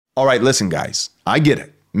All right, listen, guys, I get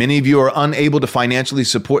it. Many of you are unable to financially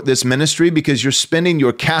support this ministry because you're spending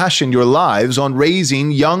your cash and your lives on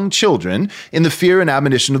raising young children in the fear and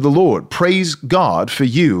admonition of the Lord. Praise God for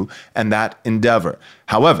you and that endeavor.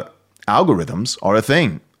 However, algorithms are a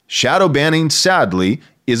thing. Shadow banning, sadly,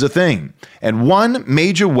 is a thing. And one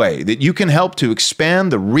major way that you can help to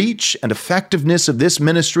expand the reach and effectiveness of this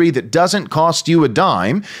ministry that doesn't cost you a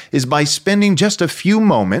dime is by spending just a few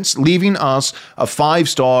moments leaving us a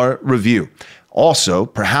 5-star review. Also,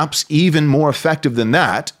 perhaps even more effective than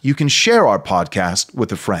that, you can share our podcast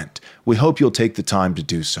with a friend. We hope you'll take the time to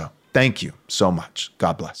do so. Thank you so much.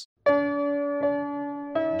 God bless.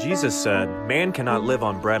 Jesus said, "Man cannot live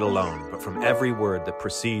on bread alone, but from every word that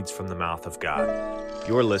proceeds from the mouth of God."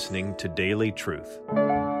 You're listening to Daily Truth.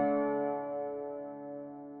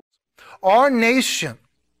 Our nation,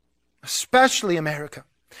 especially America,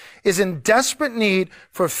 is in desperate need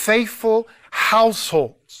for faithful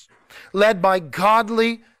households led by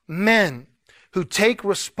godly men who take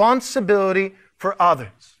responsibility for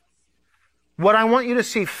others. What I want you to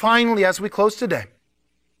see finally as we close today,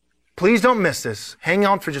 please don't miss this. Hang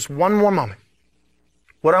on for just one more moment.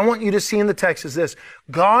 What I want you to see in the text is this.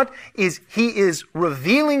 He is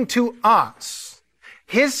revealing to us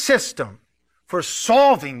His system for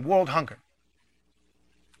solving world hunger.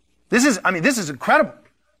 This is incredible.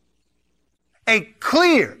 A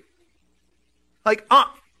clear,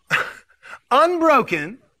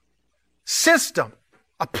 unbroken system,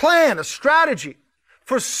 a plan, a strategy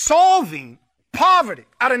for solving poverty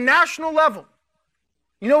at a national level.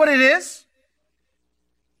 You know what it is?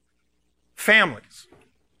 Families.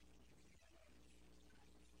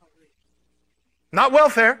 Not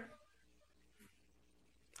welfare.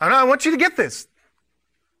 I want you to get this.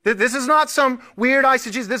 This is not some weird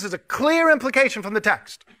eisegesis. This is a clear implication from the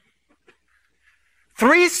text.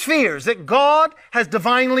 3 spheres that God has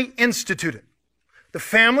divinely instituted. The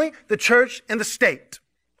family, the church, and the state.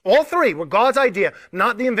 All 3 were God's idea,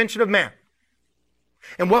 not the invention of man.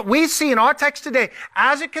 And what we see in our text today,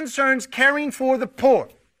 as it concerns caring for the poor,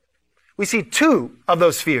 we see 2 of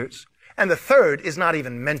those spheres, and the 3rd is not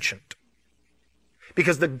even mentioned.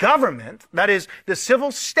 Because the government, that is, the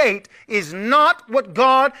civil state, is not what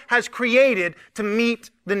God has created to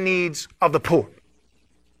meet the needs of the poor.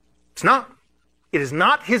 It's not. It is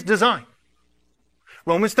not His design.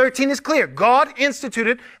 Romans 13 is clear. God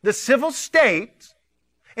instituted the civil state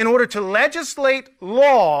in order to legislate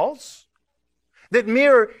laws that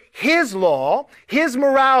mirror His law, His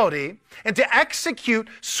morality, and to execute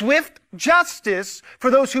swift justice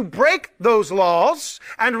for those who break those laws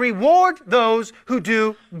and reward those who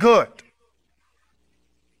do good.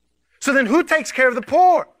 So then who takes care of the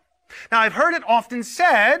poor? Now, I've heard it often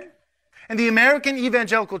said in the American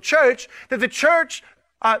evangelical church that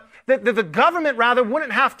the government rather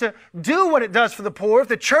wouldn't have to do what it does for the poor if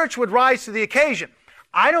the church would rise to the occasion.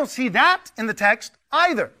 I don't see that in the text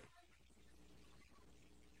either.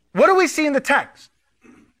 What do we see in the text?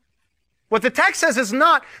 What the text says is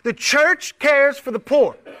not the church cares for the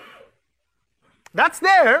poor. That's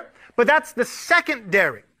there, but that's the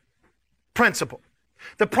secondary principle.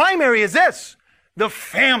 The primary is this: the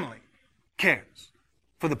family cares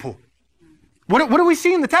for the poor. What do we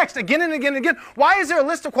see in the text again and again and again? Why is there a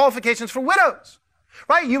list of qualifications for widows?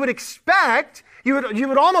 Right? You would expect, you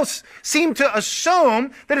would almost seem to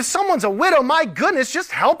assume that if someone's a widow, my goodness,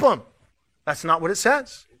 just help them. That's not what it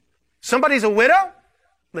says. Somebody's a widow?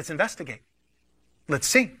 Let's investigate. Let's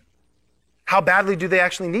see. How badly do they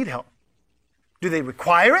actually need help? Do they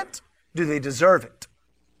require it? Do they deserve it?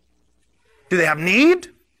 Do they have need?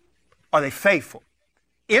 Are they faithful?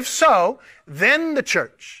 If so, then the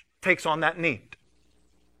church takes on that need.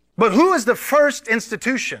 But who is the first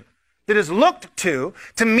institution that is looked to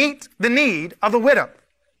meet the need of the widow?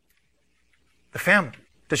 The family.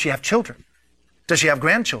 Does she have children? Does she have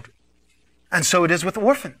grandchildren? And so it is with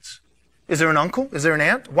orphans. Is there an uncle? Is there an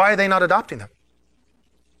aunt? Why are they not adopting them?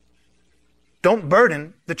 Don't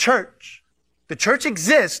burden the church. The church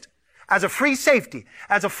exists as a free safety,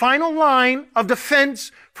 as a final line of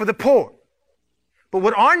defense for the poor. But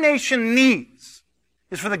what our nation needs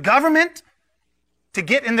is for the government to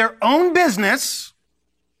get in their own business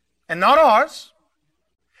and not ours,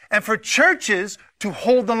 and for churches to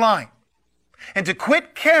hold the line and to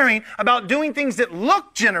quit caring about doing things that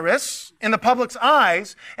look generous in the public's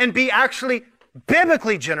eyes and be actually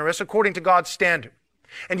biblically generous according to God's standard.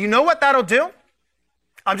 And you know what that'll do?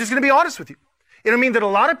 I'm just going to be honest with you. It'll mean that a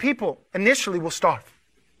lot of people initially will starve.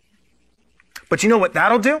 But you know what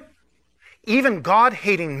that'll do? Even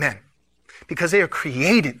God-hating men, because they are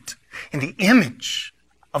created in the image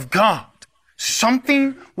of God,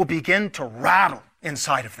 something will begin to rattle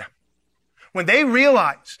inside of them. When they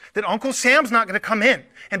realize that Uncle Sam's not going to come in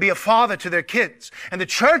and be a father to their kids, and the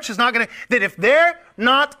church is not going to, that if they're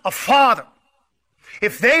not a father,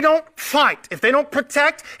 if they don't fight, if they don't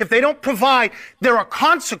protect, if they don't provide, there are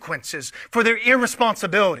consequences for their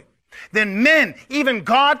irresponsibility. Then men, even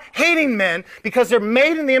God-hating men, because they're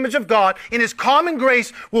made in the image of God, in His common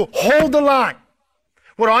grace, will hold the line.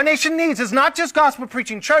 What our nation needs is not just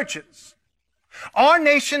gospel-preaching churches. Our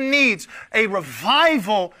nation needs a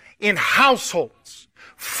revival in households,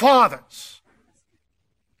 fathers,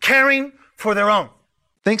 caring for their own.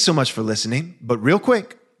 Thanks so much for listening. But real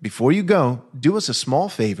quick, before you go, do us a small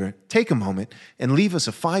favor, take a moment, and leave us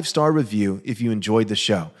a 5-star review if you enjoyed the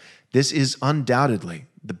show. This is undoubtedly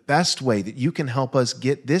the best way that you can help us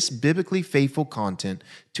get this biblically faithful content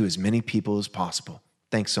to as many people as possible.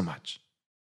 Thanks so much.